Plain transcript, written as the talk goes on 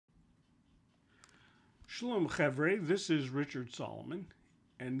Shalom Chevre, this is Richard Solomon,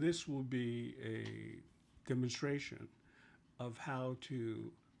 and this will be a demonstration of how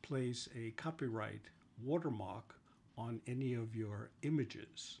to place a copyright watermark on any of your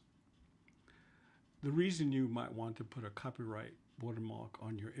images. The reason you might want to put a copyright watermark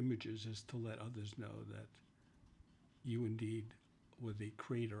on your images is to let others know that you indeed were the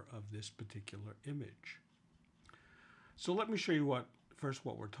creator of this particular image. So let me show you what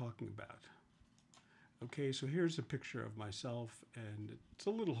we're talking about. Okay, so here's a picture of myself, and it's a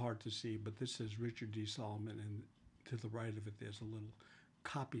little hard to see, but this says Richard D. Solomon, and to the right of it there's a little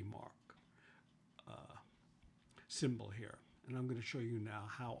copy mark symbol here. And I'm going to show you now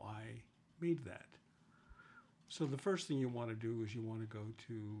how I made that. So the first thing you want to do is you want to go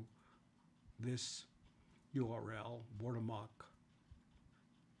to this URL,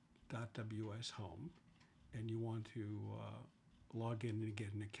 Watermark.ws home, and you want to log in and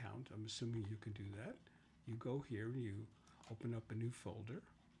get an account. I'm assuming you can do that. You go here and you open up a new folder,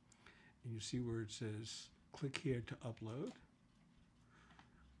 and you see where it says click here to upload.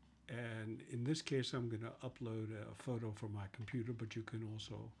 And in this case I'm going to upload a photo from my computer, but you can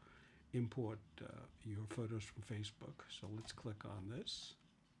also import your photos from Facebook. So let's click on this,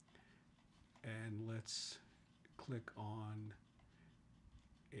 and let's click on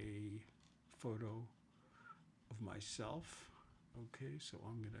a photo of myself. Okay, so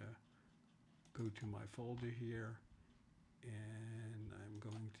I'm going to go to my folder here, and I'm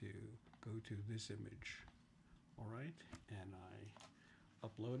going to go to this image. All right, and I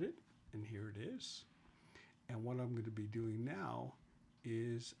upload it, and here it is. And what I'm going to be doing now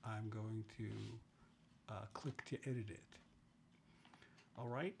is I'm going to click to edit it. All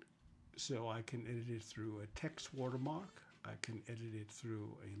right, so I can edit it through a text watermark, I can edit it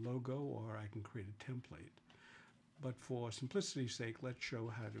through a logo, or I can create a template. But for simplicity's sake, let's show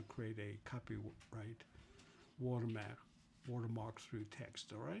how to create a copyright watermark through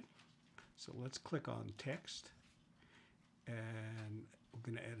text, all right? So let's click on text, and we're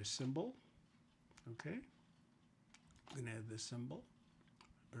going to add a symbol, okay? I'm going to add this symbol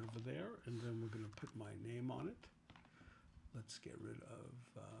over there, and then we're going to put my name on it. Let's get rid of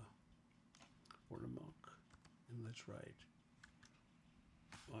watermark, and let's write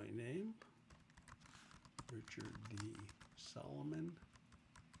my name, Richard D. Solomon.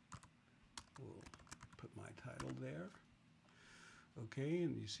 We'll put my title there. Okay,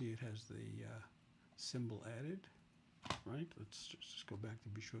 and you see it has the symbol added, right? Let's just go back to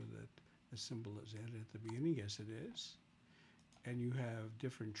be sure that the symbol is added at the beginning. Yes, it is. And you have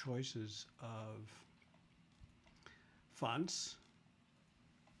different choices of fonts.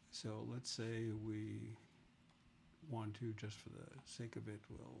 So let's say we want to, just for the sake of it,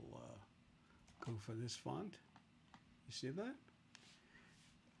 we'll go for this font. You see that?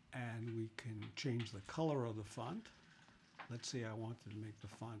 And we can change the color of the font. Let's say I wanted to make the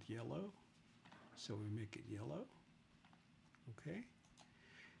font yellow, so we make it yellow. Okay.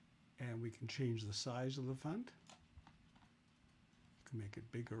 And we can change the size of the font. You can make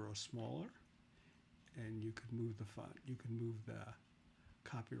it bigger or smaller, and you can move the font. You can move the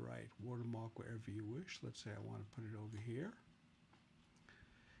copyright watermark wherever you wish. Let's say I want to put it over here.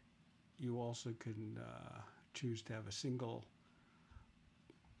 You also can choose to have a single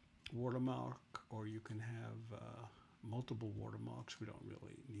watermark, or you can have multiple watermarks. We don't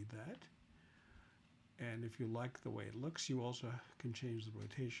really need that. And if you like the way it looks, you also can change the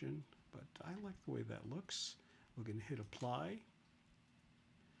rotation, but I like the way that looks. We're going to hit apply.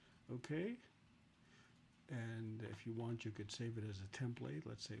 Okay. And if you want, you could save it as a template.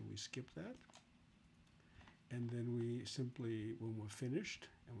 Let's say we skip that. And then we simply, when we're finished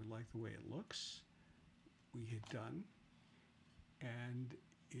and we like the way it looks, we hit done, and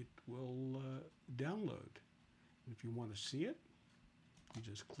it will download. And if you want to see it, you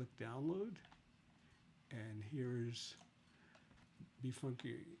just click download, and here's Be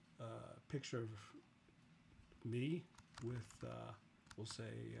Funky picture of me with, we'll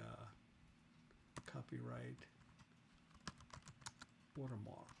say, copyright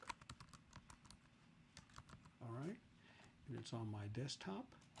watermark. All right, and it's on my desktop,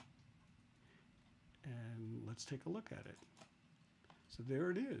 and let's take a look at it. So there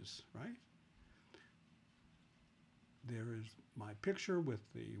it is, right? There is my picture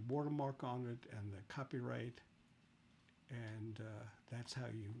with the watermark on it and the copyright, and that's how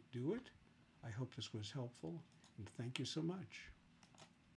you do it. I hope this was helpful, and thank you so much.